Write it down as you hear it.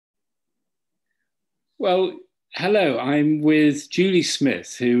Well, hello, I'm with Julie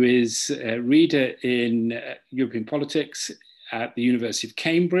Smith, who is a reader in European politics at the University of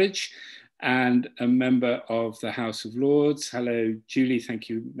Cambridge and a member of the House of Lords. Hello, Julie, thank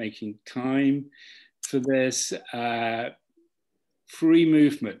you for making time for this. Free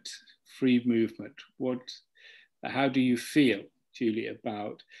movement, free movement. How do you feel, Julie,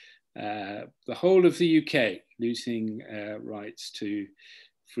 about the whole of the UK losing rights to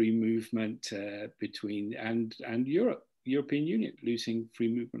free movement between and European Union losing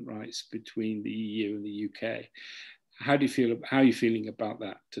free movement rights between the EU and the UK? How do you feel? How are you feeling about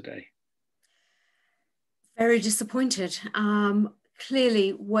that today? Very disappointed. Clearly,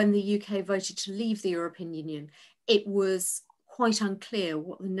 when the UK voted to leave the European Union, it was quite unclear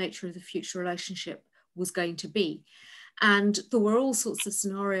what the nature of the future relationship was going to be. And there were all sorts of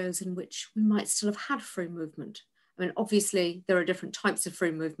scenarios in which we might still have had free movement. I mean, obviously, there are different types of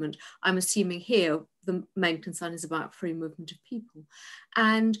free movement. I'm assuming here the main concern is about free movement of people.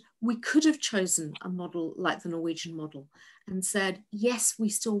 And we could have chosen a model like the Norwegian model and said, yes, we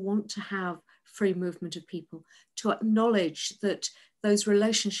still want to have free movement of people, to acknowledge that those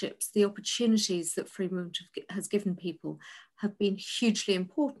relationships, the opportunities that free movement has given people have been hugely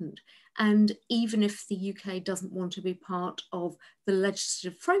important. And even if the UK doesn't want to be part of the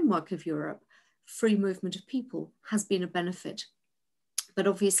legislative framework of Europe, free movement of people has been a benefit. But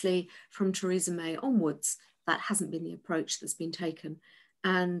obviously from Theresa May onwards, that hasn't been the approach that's been taken.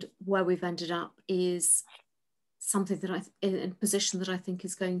 And where we've ended up is something that in a position that I think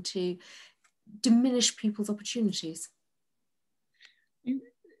is going to diminish people's opportunities.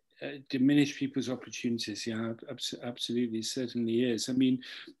 Diminish people's opportunities, yeah, absolutely, certainly is. I mean,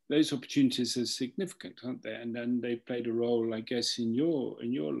 those opportunities are significant, aren't they? And then they played a role, I guess, in your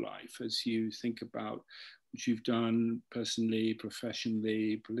life as you think about what you've done personally,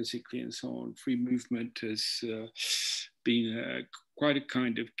 professionally, politically, and so on. Free movement has been quite a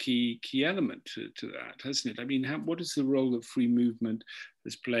kind of key element to that, hasn't it? I mean, what is the role that free movement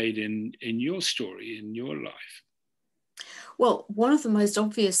has played in your story, in your life? Well, one of the most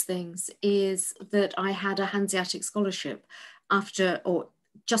obvious things is that I had a Hanseatic scholarship after, or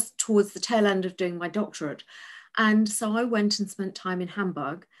just towards the tail end of doing my doctorate. And so I went and spent time in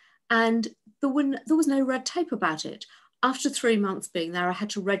Hamburg, and there was no red tape about it. After 3 months being there, I had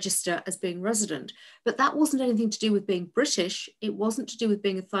to register as being resident, but that wasn't anything to do with being British. It wasn't to do with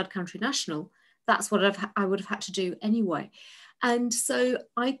being a third country national. That's what I would have had to do anyway. And so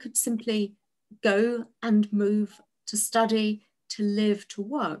I could simply go and move to study, to live, to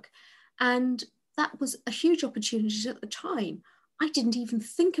work. And that was a huge opportunity at the time. I didn't even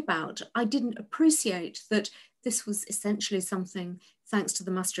think about, I didn't appreciate that this was essentially something, thanks to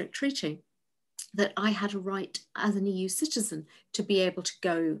the Maastricht Treaty, that I had a right as an EU citizen to be able to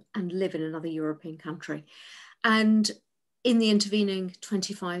go and live in another European country. And in the intervening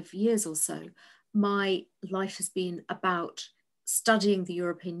 25 years or so, my life has been about studying the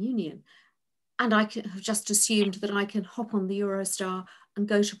European Union. And I have just assumed that I can hop on the Eurostar and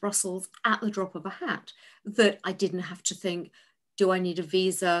go to Brussels at the drop of a hat, that I didn't have to think, do I need a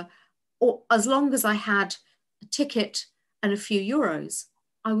visa? Or as long as I had a ticket and a few euros,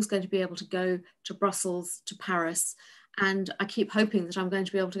 I was going to be able to go to Brussels, to Paris, and I keep hoping that I'm going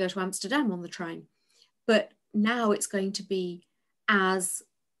to be able to go to Amsterdam on the train. But now it's going to be as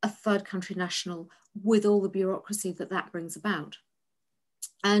a third country national with all the bureaucracy that that brings about.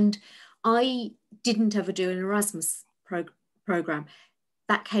 And I didn't ever do an Erasmus program.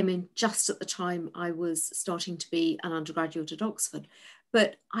 That came in just at the time I was starting to be an undergraduate at Oxford.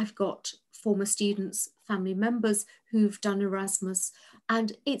 But I've got former students, family members who've done Erasmus,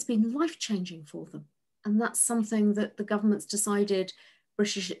 and it's been life-changing for them. And that's something that the government's decided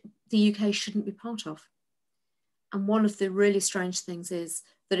the UK shouldn't be part of. And one of the really strange things is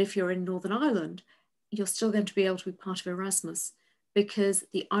that if you're in Northern Ireland, you're still going to be able to be part of Erasmus, because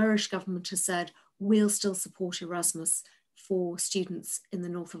the Irish government has said, we'll still support Erasmus for students in the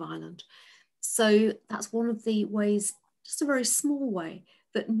north of Ireland. So that's one of the ways, just a very small way,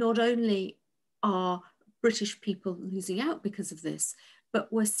 that not only are British people losing out because of this,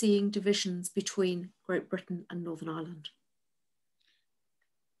 but we're seeing divisions between Great Britain and Northern Ireland.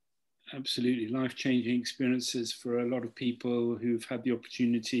 Absolutely, life-changing experiences for a lot of people who've had the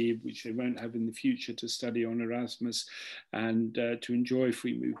opportunity, which they won't have in the future, to study on Erasmus and to enjoy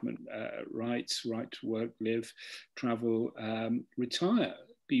free movement rights, right to work, live, travel, retire.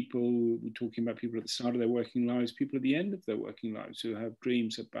 People, we're talking about people at the start of their working lives, people at the end of their working lives who have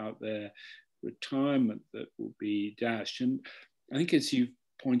dreams about their retirement that will be dashed. And I think, as you've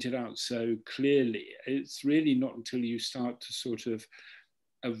pointed out so clearly, it's really not until you start to sort of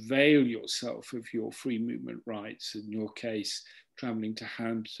avail yourself of your free movement rights. In your case, traveling to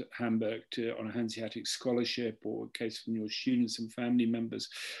Hamburg on a Hanseatic scholarship, or a case from your students and family members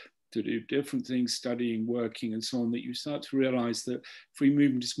to do different things, studying, working, and so on, that you start to realize that free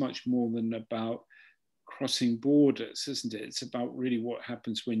movement is much more than about crossing borders, isn't it? It's about really what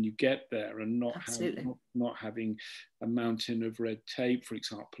happens when you get there, and not having a mountain of red tape, for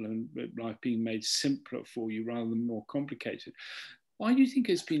example, and life being made simpler for you rather than more complicated. Why do you think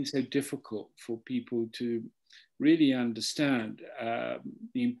it's been so difficult for people to really understand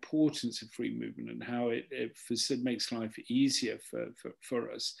the importance of free movement and how it makes life easier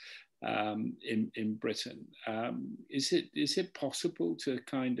for us in Britain? Is it possible to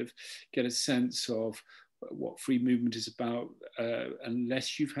kind of get a sense of what free movement is about,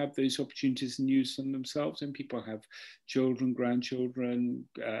 unless you've had those opportunities and used them themselves? And people have children, grandchildren,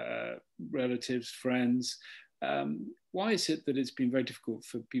 relatives, friends. Why is it that it's been very difficult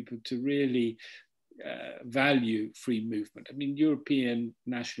for people to really value free movement? I mean, European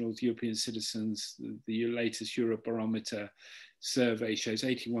nationals, European citizens, the latest Eurobarometer survey shows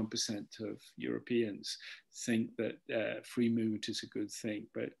 81% of Europeans think that free movement is a good thing.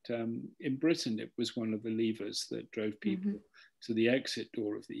 But in Britain, it was one of the levers that drove people to the exit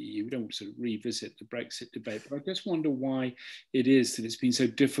door of the EU. We don't want to sort of revisit the Brexit debate, but I just wonder why it is that it's been so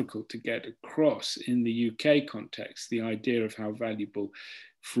difficult to get across in the UK context the idea of how valuable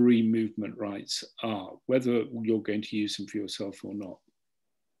free movement rights are, whether you're going to use them for yourself or not.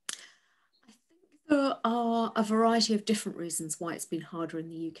 I think there are a variety of different reasons why it's been harder in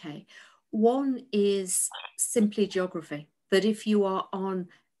the UK. One is simply geography, that if you are on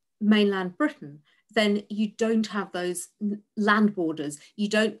mainland Britain, then you don't have those land borders. You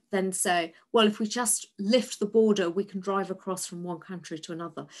don't then say, well, if we just lift the border, we can drive across from one country to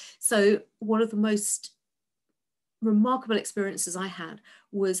another. So one of the most remarkable experiences I had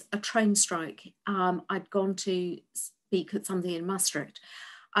was a train strike. I'd gone to speak at something in Maastricht.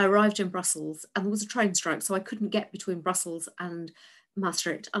 I arrived in Brussels and there was a train strike, so I couldn't get between Brussels and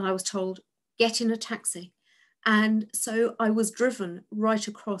Maastricht. And I was told, get in a taxi. And so I was driven right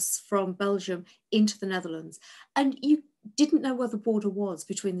across from Belgium into the Netherlands. And you didn't know where the border was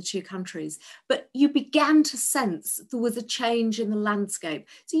between the two countries, but you began to sense there was a change in the landscape.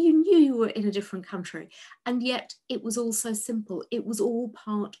 So you knew you were in a different country. And yet it was all so simple. It was all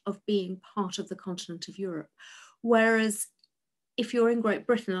part of being part of the continent of Europe. Whereas if you're in Great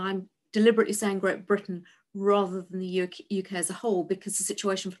Britain, and I'm deliberately saying Great Britain rather than the UK as a whole, because the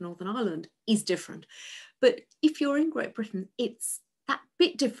situation for Northern Ireland is different. But if you're in Great Britain, it's that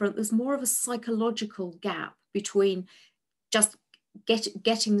bit different. There's more of a psychological gap between just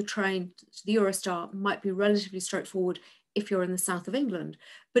getting the train to the Eurostar might be relatively straightforward if you're in the south of England.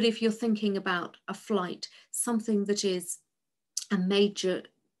 But if you're thinking about a flight, something that is a major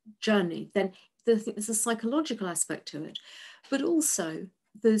journey, then there's a psychological aspect to it. But also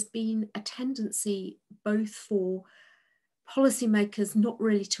there's been a tendency both for policymakers not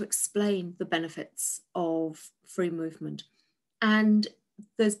really to explain the benefits of free movement. And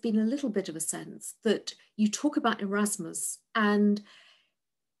there's been a little bit of a sense that you talk about Erasmus and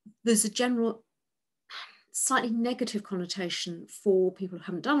there's a general slightly negative connotation for people who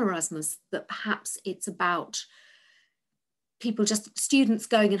haven't done Erasmus, that perhaps it's about people, just students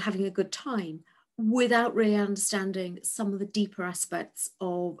going and having a good time, without really understanding some of the deeper aspects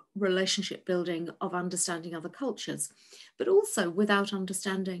of relationship building, of understanding other cultures, but also without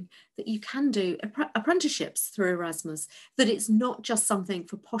understanding that you can do apprenticeships through Erasmus, that it's not just something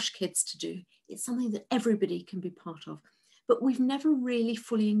for posh kids to do, it's something that everybody can be part of. But we've never really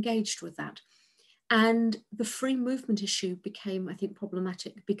fully engaged with that. And the free movement issue became, I think,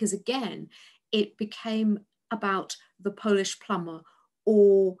 problematic because, again, it became about the Polish plumber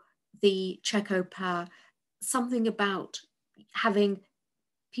or the Czech au pair, something about having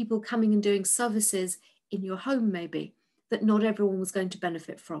people coming and doing services in your home, maybe, that not everyone was going to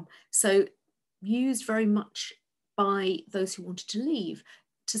benefit from. So used very much by those who wanted to leave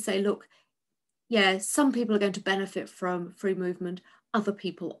to say, look, yeah, some people are going to benefit from free movement, other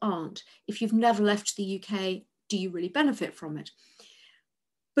people aren't. If you've never left the UK, do you really benefit from it?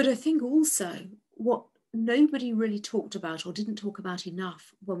 But I think also what nobody really talked about, or didn't talk about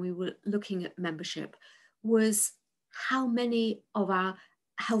enough when we were looking at membership, was how many of our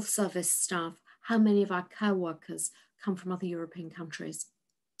health service staff, how many of our care workers come from other European countries.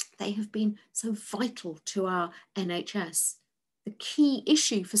 They have been so vital to our NHS, the key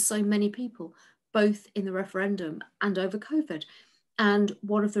issue for so many people, both in the referendum and over COVID. And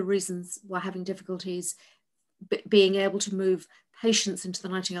one of the reasons we're having difficulties being able to move patients into the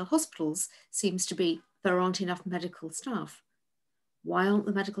Nightingale hospitals seems to be there aren't enough medical staff. Why aren't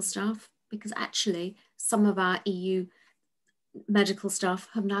the medical staff? Because actually some of our EU medical staff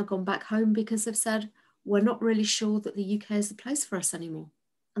have now gone back home because they've said, we're not really sure that the UK is the place for us anymore.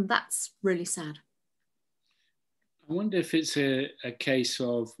 And that's really sad. I wonder if it's a case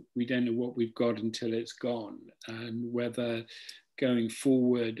of we don't know what we've got until it's gone, and whether going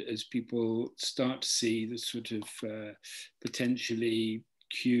forward, as people start to see the sort of potentially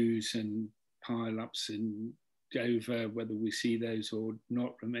queues and pile-ups and over, whether we see those or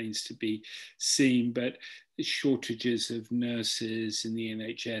not remains to be seen, but shortages of nurses in the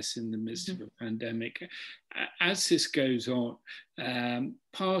NHS in the midst of a pandemic. As this goes on,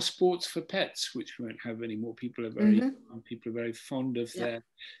 passports for pets, which we won't have anymore. People are very fond of their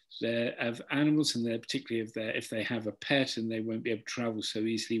of animals, and they're particularly if they have a pet, and they won't be able to travel so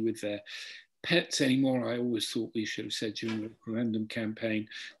easily with their pets anymore. I always thought we should have said during the referendum campaign,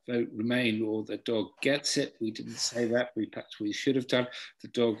 vote Remain or the dog gets it. We didn't say that. Perhaps we should have done. The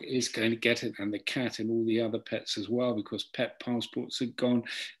dog is going to get it, and the cat and all the other pets as well, because pet passports are gone.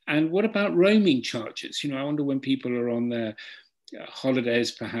 And what about roaming charges? You know, I wonder when people are on their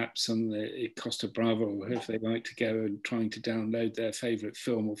holidays, perhaps on the Costa Brava, or if they like to go and trying to download their favourite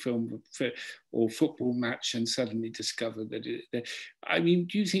film or football match, and suddenly discover that I mean,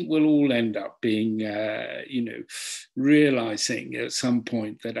 do you think we'll all end up being, realising at some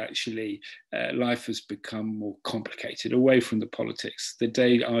point that actually life has become more complicated, away from the politics?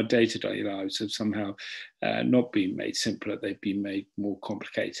 Our day-to-day lives have somehow not been made simpler; they've been made more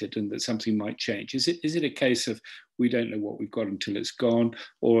complicated, and that something might change. Is it a case of we don't know what we've got until it's gone,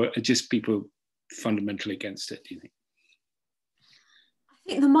 or are just people fundamentally against it, do you think? I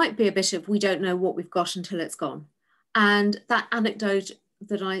think there might be a bit of we don't know what we've got until it's gone. And that anecdote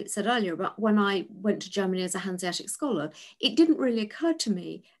that I said earlier about when I went to Germany as a Hanseatic scholar, it didn't really occur to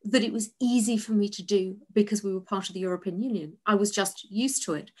me that it was easy for me to do because we were part of the European Union. I was just used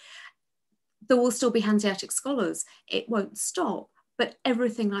to it. There will still be Hanseatic scholars. It won't stop, but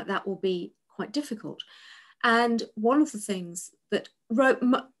everything like that will be quite difficult. And one of the things that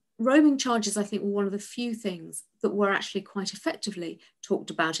roaming charges, I think, were one of the few things that were actually quite effectively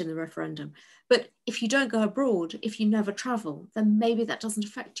talked about in the referendum. But if you don't go abroad, if you never travel, then maybe that doesn't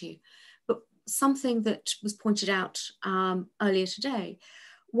affect you. But something that was pointed out earlier today,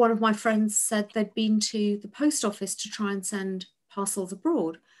 one of my friends said they'd been to the post office to try and send parcels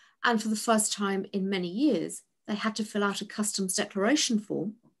abroad. And for the first time in many years, they had to fill out a customs declaration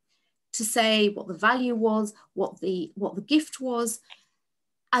form to say what the value was, what the gift was.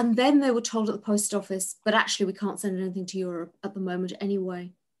 And then they were told at the post office, but actually we can't send anything to Europe at the moment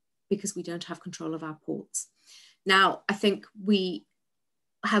anyway, because we don't have control of our ports. Now, I think we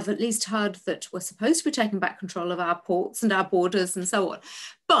have at least heard that we're supposed to be taking back control of our ports and our borders and so on.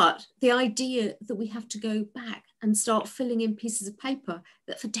 But the idea that we have to go back and start filling in pieces of paper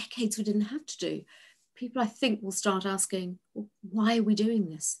that for decades we didn't have to do, people, I think, will start asking, well, why are we doing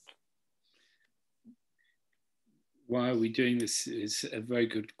this? Why are we doing this is a very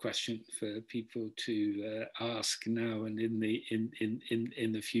good question for people to ask now and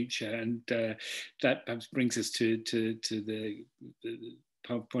in the future, and that perhaps brings us to the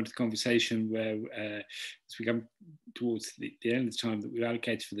point of the conversation where, as we come towards the end of the time that we've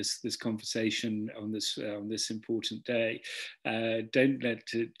allocated for this conversation on this important day, don't let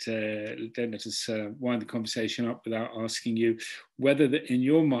us wind the conversation up without asking you whether in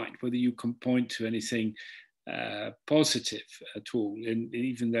your mind whether you can point to anything positive at all, and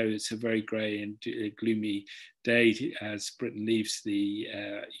even though it's a very grey and gloomy day as Britain leaves the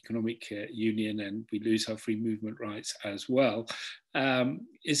economic union and we lose our free movement rights as well,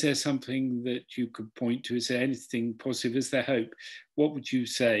 is there something that you could point to? Is there anything positive? Is there hope? What would you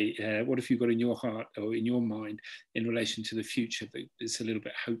say? What have you got in your heart or in your mind in relation to the future that is a little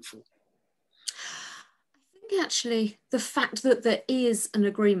bit hopeful? I think actually the fact that there is an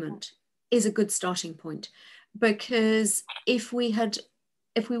agreement is a good starting point, because if we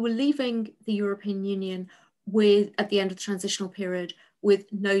were leaving the European Union at the end of the transitional period with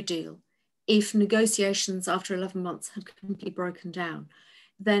no deal, if negotiations after 11 months had completely broken down,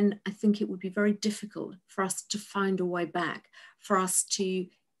 then I think it would be very difficult for us to find a way back, for us to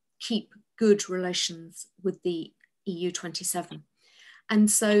keep good relations with the EU 27.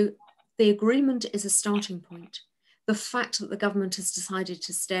 And so the agreement is a starting point. The fact that the government has decided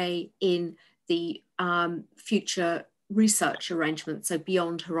to stay in the future research arrangement, so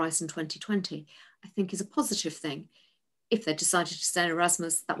beyond Horizon 2020, I think is a positive thing. If they decided to stay in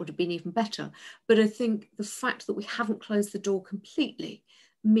Erasmus, that would have been even better. But I think the fact that we haven't closed the door completely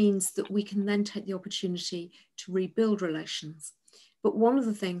means that we can then take the opportunity to rebuild relations. But one of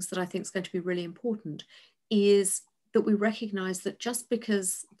the things that I think is going to be really important is that we recognise that just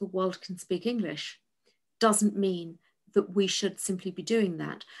because the world can speak English doesn't mean that we should simply be doing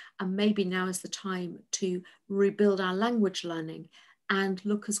that. And maybe now is the time to rebuild our language learning and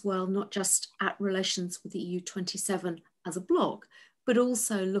look as well, not just at relations with the EU27 as a bloc, but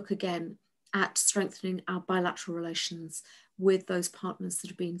also look again at strengthening our bilateral relations with those partners that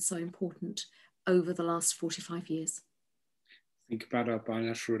have been so important over the last 45 years. Think about our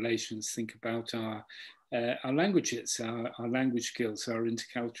bilateral relations, think about our languages, our language skills, our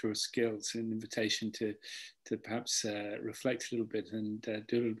intercultural skills, an invitation to perhaps reflect a little bit and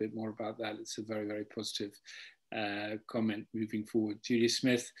do a little bit more about that. It's a very, very positive comment moving forward. Julia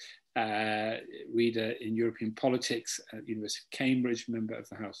Smith, reader in European politics at the University of Cambridge, member of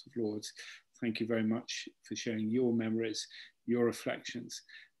the House of Lords. Thank you very much for sharing your memories, your reflections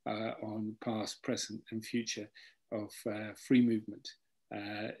on past, present and future of free movement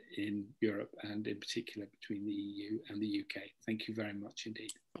in Europe and in particular between the EU and the UK. Thank you very much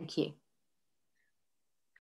indeed. Thank you.